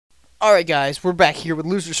Alright guys, we're back here with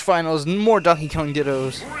Losers Finals and more Donkey Kong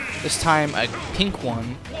Dittos. This time a pink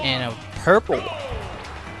one and a purple one.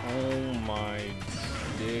 Oh my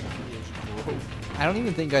dick is broke. I don't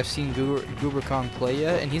even think I've seen Goober Kong play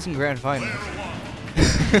yet, and he's in Grand Finals.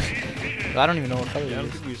 I don't even know what color he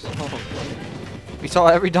is. We saw. We saw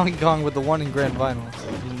every Donkey Kong with the one in Grand Finals.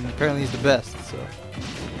 And apparently he's the best, so.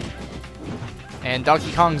 And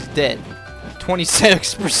Donkey Kong's dead.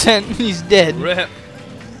 26%, he's dead. Rip.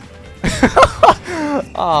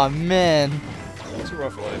 Aw, man. It's a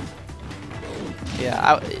rough life.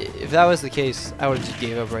 Yeah, if that was the case, I would have just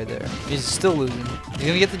gave up right there. He's still losing. He's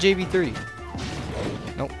gonna get the JV3.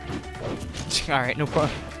 Nope. Alright, no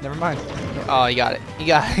problem. Never mind. Oh, he got it. He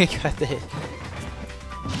got the hit.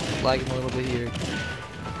 Lag him a little bit here.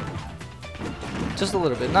 Just a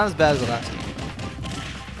little bit. Not as bad as the last game.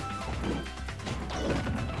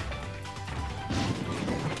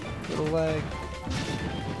 Little lag.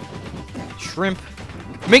 Shrimp.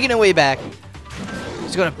 Making it way back.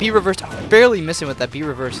 He's gonna B reverse. Oh, barely missing with that B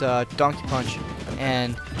reverse donkey punch.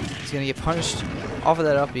 And he's gonna get punished off of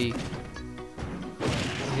that up B.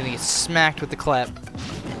 He's gonna get smacked with the clap.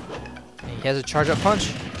 And he has a charge up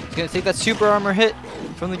punch. He's gonna take that super armor hit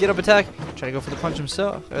from the get up attack. Try to go for the punch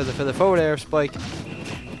himself. Or for the forward air spike.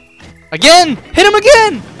 Again! Hit him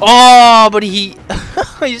again! Oh, but he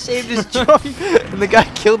he saved his jump. And the guy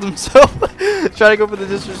killed himself. Trying to go for the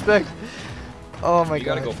disrespect. Oh my god. You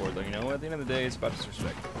gotta go for it though, you know? At the end of the day, it's about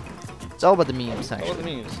disrespect. It's all about the memes, It's all actually. about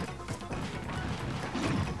the memes.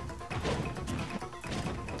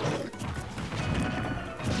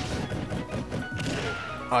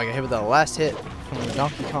 Oh, I got hit with that last hit from the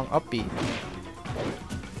Donkey Kong upbeat.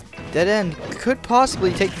 Dead End could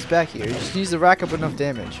possibly take this back here. He just needs to rack up enough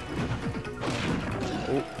damage.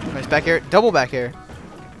 Oh, nice back air. Double back air.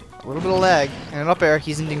 A little bit of lag. And an up air.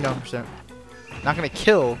 He's in ding dong %. Not gonna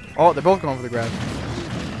kill. Oh, they're both going for the grab.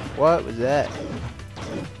 What was that?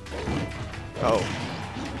 Oh.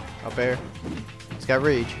 Up air. He's got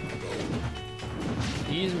rage.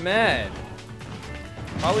 He's mad.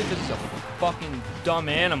 Probably because he's a fucking dumb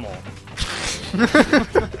animal.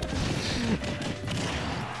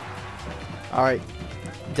 Alright.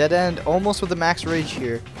 Dead End almost with the max rage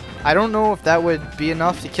here. I don't know if that would be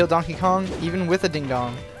enough to kill Donkey Kong, even with a ding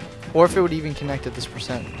dong. Or if it would even connect at this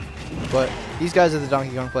 %. But these guys are the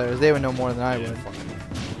Donkey Kong players. They would know more than I would.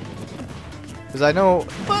 Because I know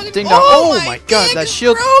ding dong. Oh my god, that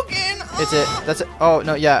shield. It's it. That's it. Oh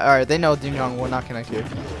no, yeah. Alright, they know ding dong will not connect here.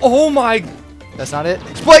 Oh my. That's not it.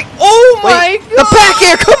 Spike. Oh my god. The back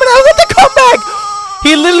air coming out with the comeback.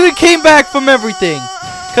 He literally came back from everything.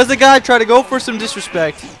 Because the guy tried to go for some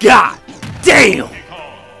disrespect. God damn.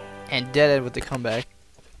 And Dead End with the comeback.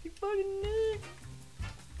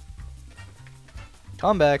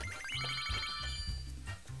 Comeback.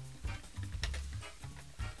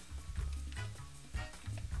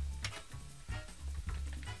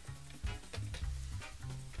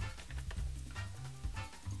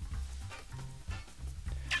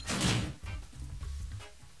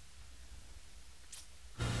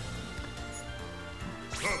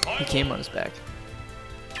 He came on his back.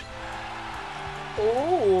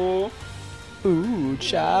 Oh. Ooh,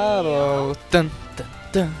 Chavo. Dun dun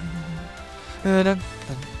dun. Dun dun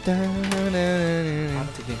dun dun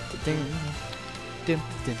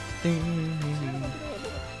dun dun.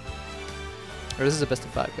 Or this is a best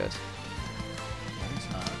of 5, guys. It's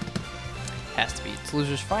not. Has to be. It's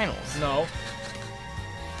Losers Finals. No.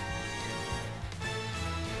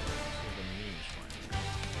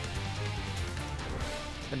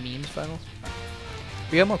 The memes finals?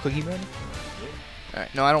 We got more cookie bread?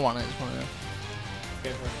 Alright, no, I don't want it. I just want to know.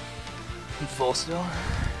 Okay, I'm full still.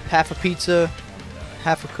 Half a pizza,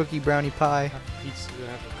 half a cookie brownie pie. half a pizza,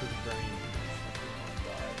 half a cookie brownie.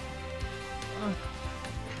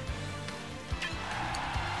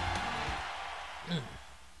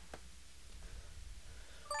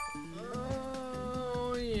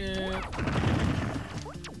 Oh yeah.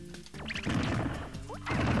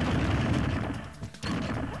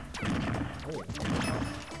 Oh.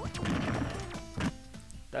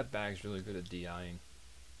 That bag's really good at DIing.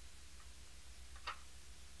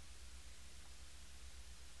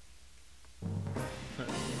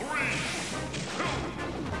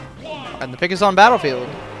 And the pick is on Battlefield.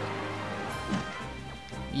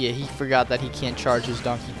 Yeah, he forgot that he can't charge his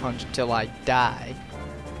donkey punch until I die.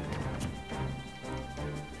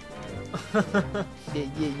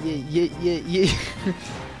 Yeah.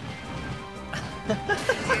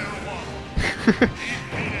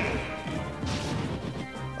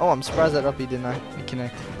 Oh, I'm surprised that uppy did not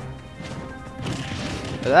connect.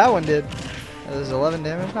 But that one did. There's 11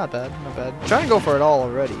 damage. Not bad. Not bad. Trying to go for it all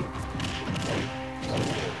already.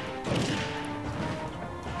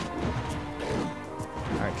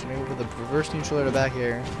 Alright, gonna go for the reverse neutral air to back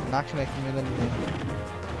air. Not connecting with anything.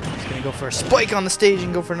 He's gonna go for a spike on the stage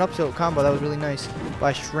and go for an up tilt combo. That was really nice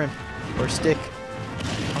by Shrimp or Stick.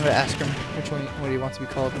 I'm gonna ask him which one, what he wants to be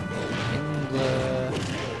called in the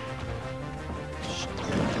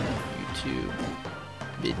YouTube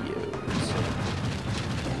videos.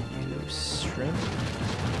 Either Shrimp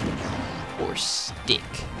or Stick.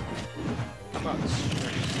 How about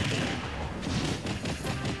shrimp?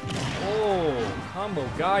 Oh, combo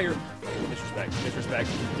guy. You're disrespect.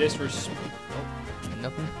 Oh,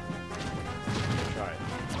 Nothing. try it.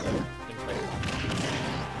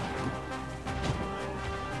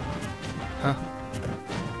 Huh.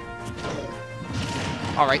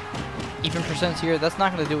 Alright. Even percents here. That's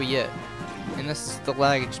not going to do it yet. And this is the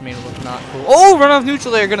lag. It just made it look not cool. Oh! Run off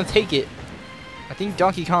neutral air. Going to take it. I think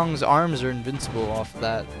Donkey Kong's arms are invincible off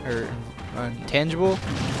that. Or intangible.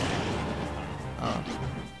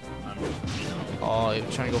 Oh, he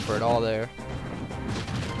was trying to go for it all there.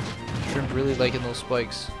 Shrimp really liking those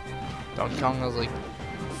spikes. Donkey Kong has like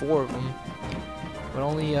 4 of them. But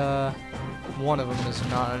only one of them is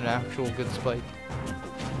not an actual good spike.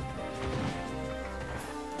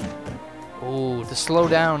 Oh, to slow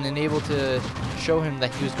down and able to show him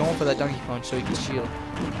that he was going for that donkey punch so he could shield.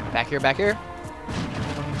 Back air, back air.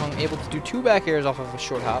 Donkey Kong able to do 2 back airs off of a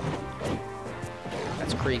short hop.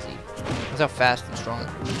 That's crazy. That's how fast and strong.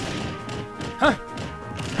 Huh.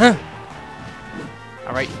 Huh.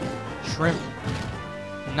 Alright. Shrimp.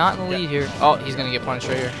 Not in the lead here. Oh, he's gonna get punished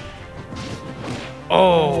right here.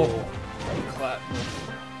 Oh. Clap.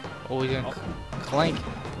 Oh, he's gonna clank.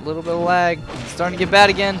 A little bit of lag. It's starting to get bad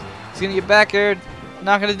again. He's gonna get back aired.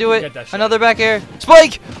 Not gonna do it. Another back air.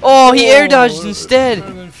 Spike! Oh, he air dodged instead.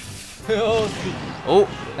 Oh,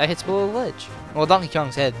 that hits below the ledge. Well, Donkey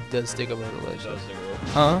Kong's head does stick above the ledge.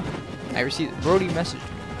 Huh? I received Brody message.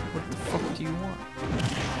 What the fuck do you want?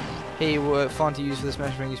 Hey, what font to use for this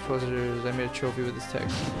match ring? These posters. I made a trophy with this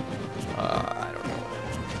text. I don't know.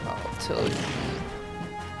 I'll tell you.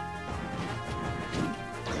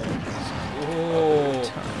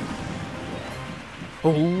 Oh.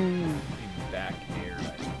 Oh. Back air.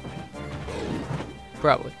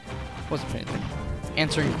 Probably. Wasn't anything.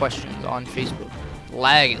 Answering questions on Facebook.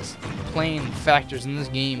 Lag is playing factors in this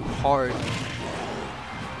game hard.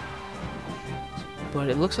 But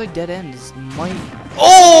it looks like Deadend is might.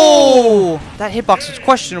 Oh! That hitbox was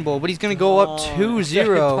questionable, but he's gonna go up 2-0.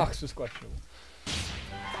 Hitbox was questionable.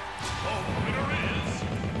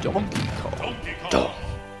 Donkey Kong.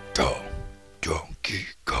 Donkey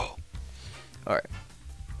Kong. Alright.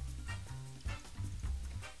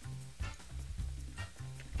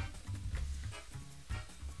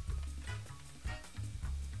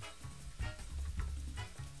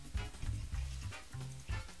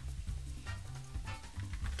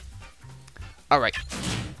 Alright.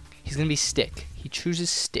 He's gonna be Stick. He chooses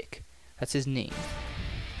Stick. That's his name.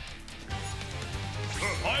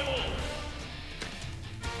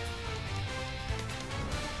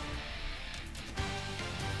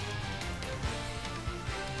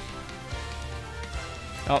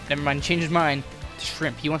 Oh, never mind. Change his mind to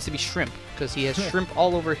Shrimp. He wants to be Shrimp because he has shrimp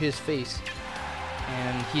all over his face.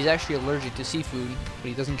 And he's actually allergic to seafood, but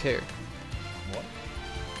he doesn't care. What?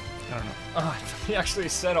 I don't know. Oh, he actually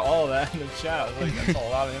said all that in the chat. I was like, that's a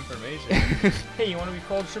lot of information. Hey, you want to be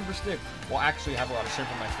called Shrimp or Stick? Well, actually, I have a lot of shrimp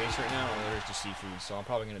on my face right now. I'm allergic to seafood, so I'm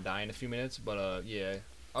probably going to die in a few minutes. But, yeah,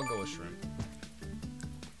 I'll go with Shrimp.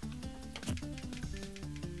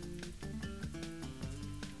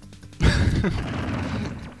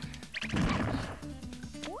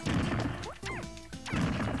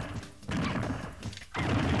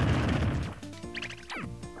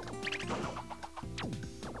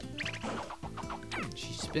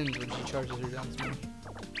 She spins when she charges her down smash.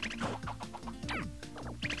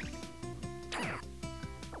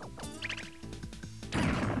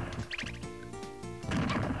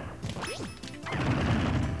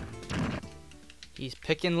 He's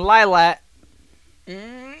picking Lilat.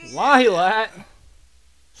 Lilat?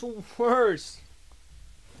 It's the worst.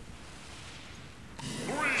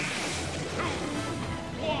 3, 2,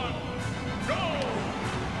 1, go!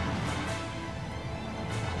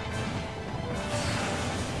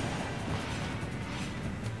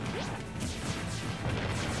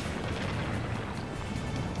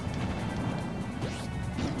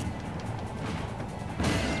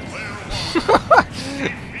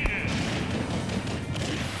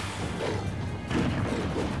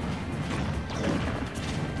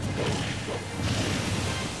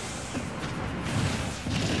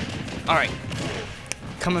 Alright.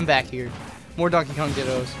 Coming back here. More Donkey Kong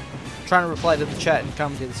dittos. Trying to reply to the chat and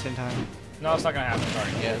commentate at the same time. No, it's not going to happen.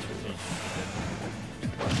 Sorry. Yeah.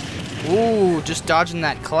 Ooh, just dodging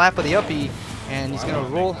that clap of the uppie, and he's gonna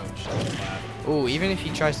roll. Oh, Ooh, even if he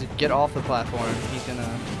tries to get off the platform, he's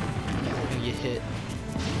gonna get hit.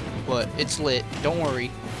 But it's lit. Don't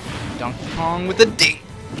worry. Donkey Kong with the ding.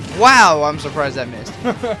 Wow, I'm surprised that missed.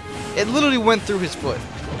 It literally went through his foot.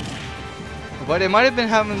 But it might have been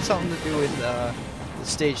having something to do with the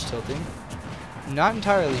stage tilting. Not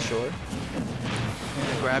entirely sure.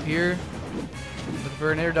 Gonna grab here. Looking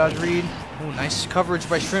for an air dodge read. Oh, nice coverage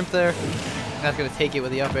by Shrimp there. And that's gonna take it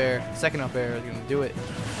with the up air. Second up air is gonna do it.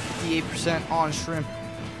 58% on Shrimp.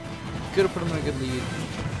 Gonna put him in a good lead.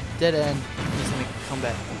 Dead end. He's gonna come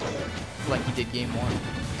back like he did game 1.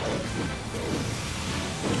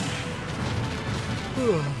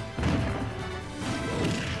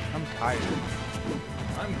 I'm tired.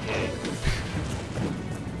 I'm gay.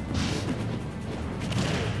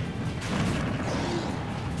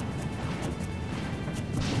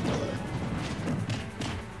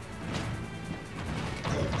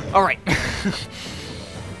 All right.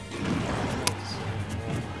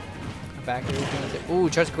 Back here. Ooh,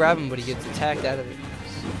 tries to grab him, but he gets attacked out of it.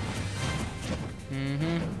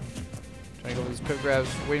 Trying to go with these pip grabs,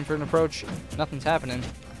 waiting for an approach. Nothing's happening.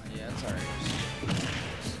 Yeah, it's alright.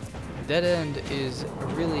 Dead end is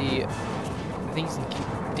really. I think he's in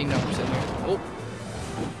ding dong percent here. Oh.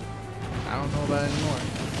 I don't know about it anymore.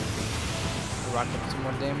 Rocking up some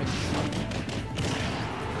more damage.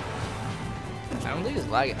 I don't think it's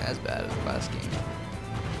lagging as bad as the last game.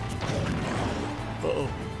 Uh-oh.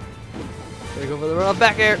 Gotta go for the run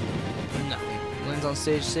back air. Nothing. Lands on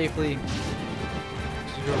stage safely.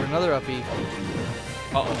 Just go for another uppie.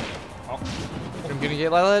 Uh-oh. Oh. I'm gonna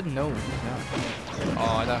get Lilad? No, no.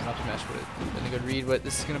 Oh, I thought not to mess with it. Been a good read, but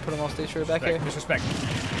this is gonna put him off stage for the back air. Disrespect.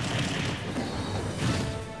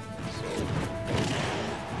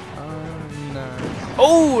 No.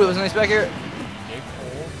 Oh, that was a nice back air.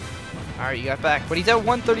 Alright, you got back. But he's at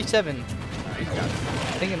 137. He's got it.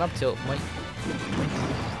 I think an up tilt might.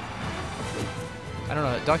 I don't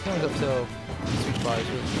know. Donkey Kong's up tilt. Sweet spot is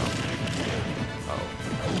really strong. Oh.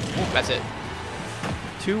 That's it.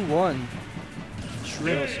 2-1.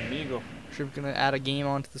 Shrimp gonna add a game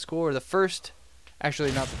onto the score. The first.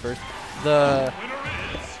 Actually, not the first. The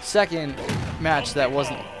second match that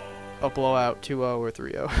wasn't a blowout, 2-0 or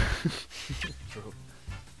 3-0. True.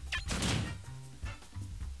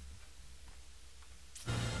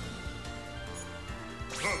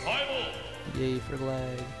 Survival. Yay for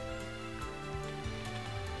lag.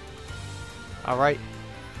 Alright.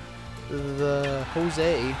 The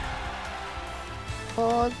Jose.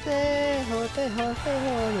 Jose.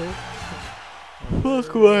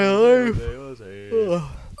 Fuck my life. Ugh.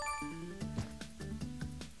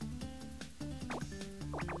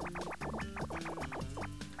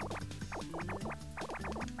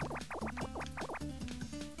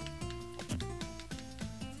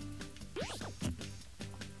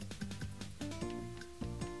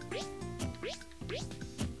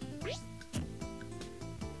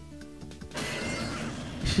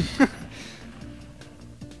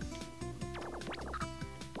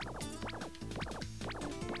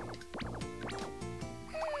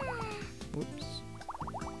 Whoops.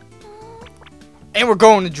 And we're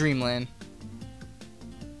going to Dreamland.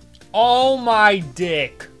 Oh my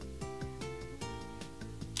dick.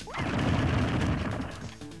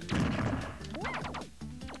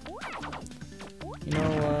 You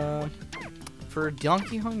know, for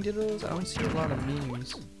Donkey Kong Dittos, I don't see a lot of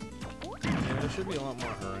memes. Yeah, there should be a lot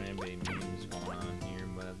more Harambe memes going on here,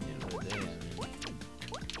 but at the end of the day, I mean,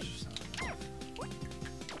 it's just not enough.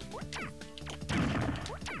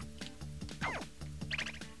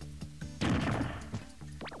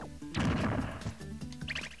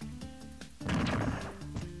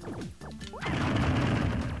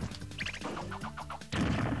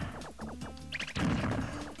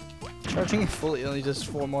 Charging it fully only does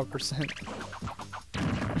 4% more.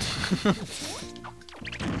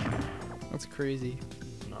 That's crazy.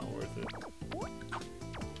 Not worth it.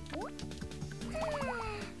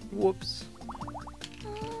 Whoops.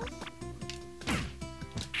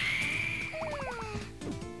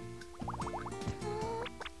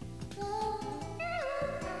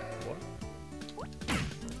 What?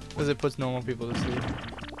 Because it puts normal people to sleep.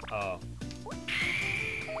 Oh.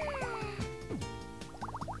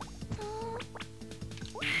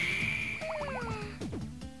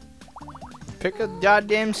 Pick a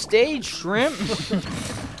goddamn stage, Shrimp. Get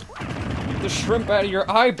the shrimp out of your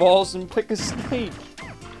eyeballs and pick a stage.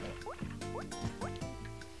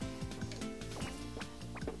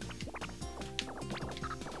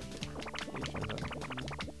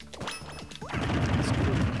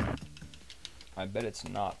 I bet it's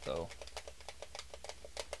not, though.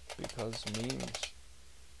 Because memes.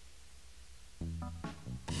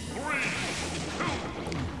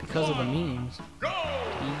 Because of the memes. Go!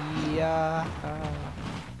 Yeah.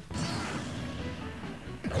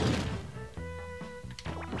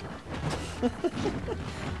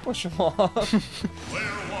 Push him off. Player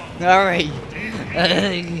one. Alright.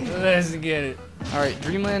 Let's get it. Alright,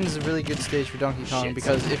 Dreamland is a really good stage for Donkey Kong Shit.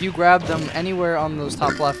 because if you grab them anywhere on those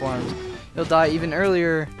top platforms, they'll die even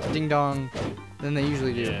earlier, ding dong, than they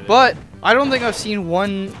usually do. Yeah, But I don't think I've seen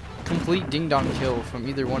one complete ding dong kill from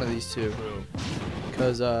either one of these two. True.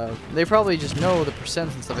 Because they probably just know the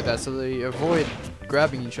percents and stuff like that, so they avoid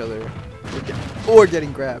grabbing each other or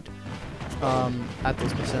getting grabbed at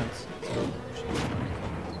those percents. So,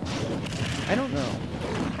 I don't know.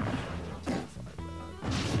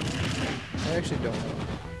 I actually don't know.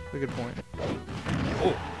 That's a good point.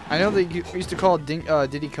 Oh. I know they used to call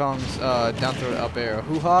Diddy Kong's down throw up air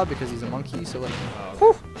hoo-ha because he's a monkey, so like,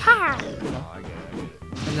 Oh, hoo-ha! I get it. I get it.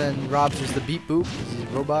 And then Rob's just the beep boop because he's a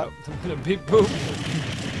robot. The beep boop.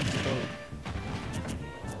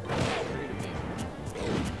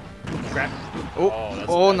 Grab. Oh, that's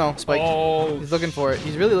oh bad. no, Spike. Oh, He's looking for it.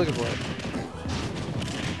 He's really looking for it.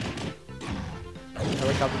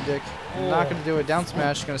 Helicopter dick. Not gonna do it. Down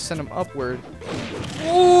smash. Gonna send him upward.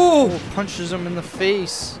 Oh! Punches him in the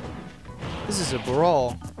face. This is a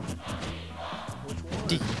brawl.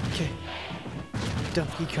 DK.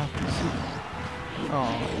 Donkey Kong.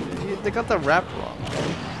 Oh, they got the rap wrong.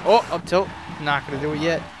 Oh, up tilt. Not gonna do it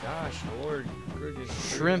yet. gosh, Lord.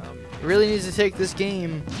 Goodness. Shrimp really needs to take this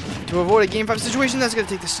game to avoid a game 5 situation. That's gonna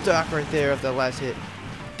take the stock right there of that last hit.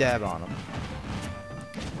 Dab on him.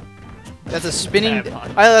 That's a spinning. Dab on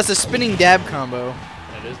him. That's a spinning dab combo.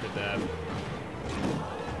 That is the dab.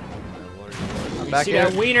 I'm You back see here.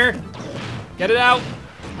 that wiener? Get it out.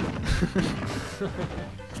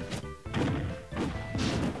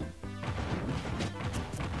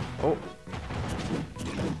 Oh.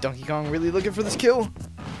 Donkey Kong really looking for this kill.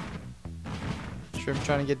 Shrimp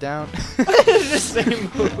trying to get down. The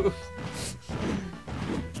same move.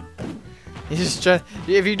 He's just trying.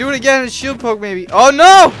 If you do it again, it's shield poke maybe. Oh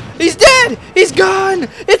no! He's dead! He's gone!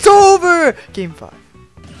 It's over! Game 5.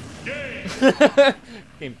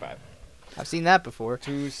 Game 5. I've seen that before.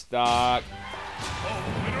 2 stock. The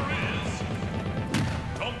winner is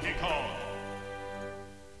Donkey Kong.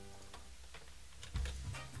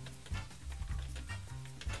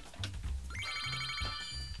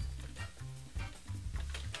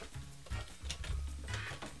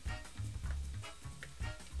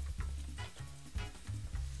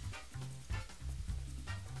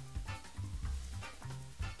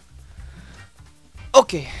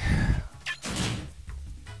 Okay.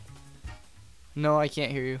 No, I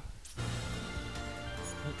can't hear you.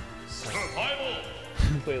 Survival.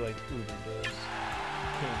 Play like Uber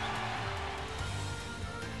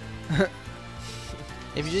does.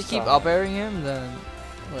 If you just keep Stop. up airing him, then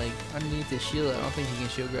like underneath his shield, I don't think he can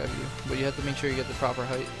shield grab you. But you have to make sure you get the proper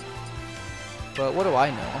height. But what do I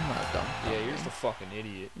know? I'm not dumb. Yeah, you're just a fucking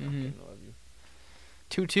idiot. Mhm. I love you.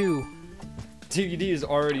 2-2. DVD is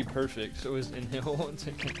already perfect, so is Inhale. Once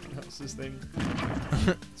I can't pronounce this thing.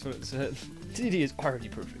 That's what it said. DVD is already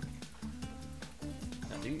perfect.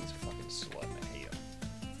 Now, DD's a fucking slut. I hate him.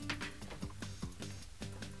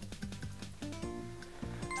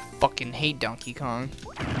 Fucking hate Donkey Kong.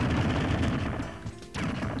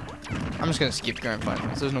 I'm just gonna skip grand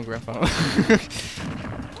finals. There's no grand final.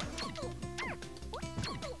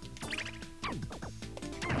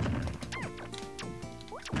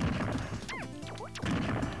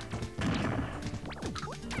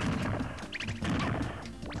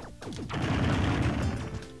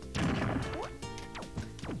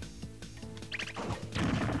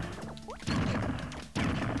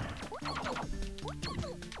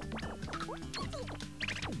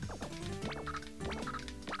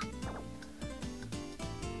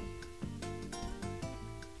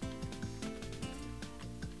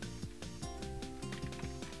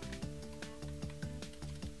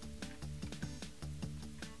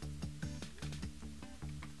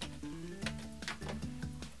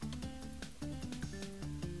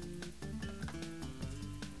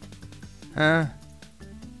 Huh?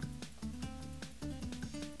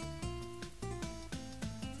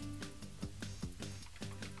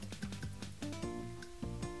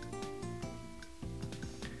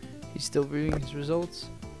 He's still reading his results.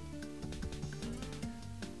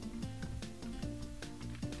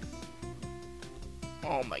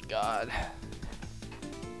 Oh my god.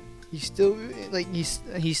 He's still like he's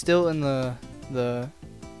still in the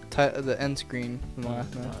end screen from the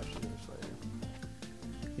last match.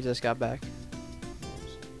 He just got back.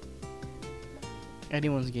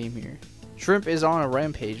 anyone's game here. Shrimp is on a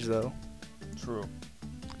rampage though, True.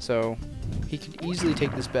 so he could easily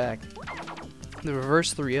take this back. The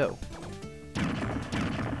reverse 3-0.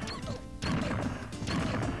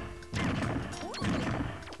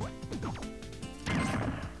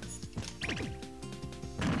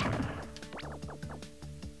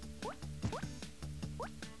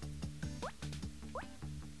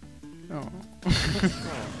 Oh.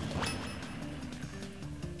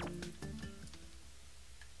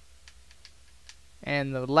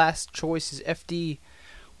 And the last choice is FD.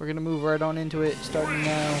 We're gonna move right on into it, starting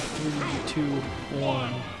now. 3, 2,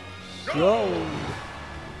 1, go!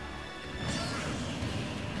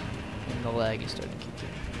 And the lag is starting to kick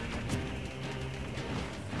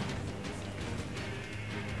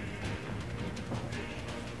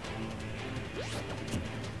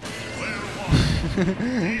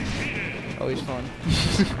in. Always fun.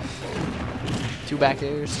 2 back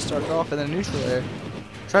airs to start it off, and then a neutral air.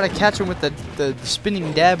 Try to catch him with the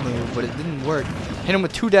spinning dab move, but it didn't work. Hit him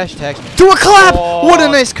with 2 dash attacks. To a clap! Oh. What a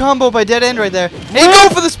nice combo by Dead End right there. And he go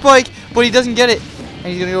for the spike, but he doesn't get it. And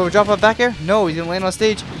he's gonna go drop out back air? No, he's gonna land on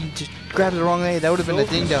stage. He just grabbed it the wrong way. That would have been a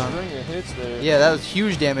ding dong. Yeah, that was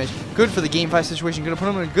huge damage. Good for the game 5 situation. Gonna put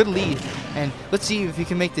him in a good lead. And let's see if he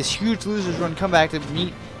can make this huge losers run comeback to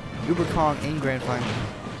meet Uber Kong in grand final.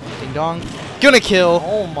 Ding dong. Gonna kill.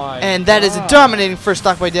 Oh my. And that is a dominating first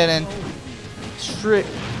stock by Dead End. Straight.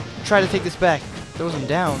 Try to take this back. Throws him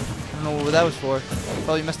down. I don't know what that was for.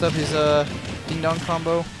 Probably messed up his ding dong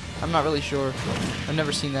combo. I'm not really sure. I've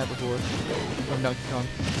never seen that before from Donkey Kong.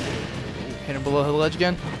 Hit him below the ledge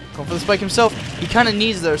again. Going for the spike himself. He kind of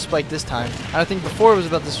needs the spike this time. I don't think before it was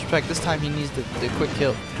about the spike. This time he needs the quick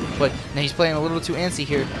kill. But now he's playing a little too antsy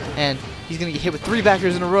here. And he's going to get hit with 3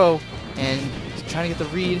 backers in a row. And he's trying to get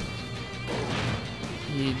the read.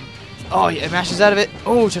 Oh, yeah, mashes out of it.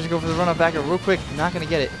 Oh, tries to go for the run-up backer real quick. Not going to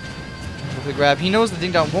get it. With the grab. He knows the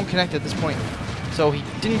ding dong won't connect at this point. So he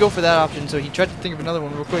didn't go for that option. So he tried to think of another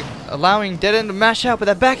one real quick. Allowing Dead End to mash out. But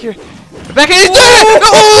that back here. The back here.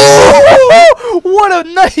 Oh! What a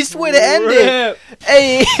nice way to end it.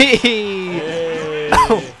 Hey.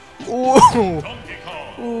 Oh.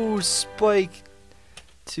 Ooh, spike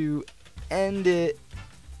to end it.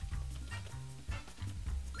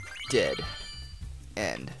 Dead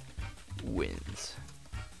End wins.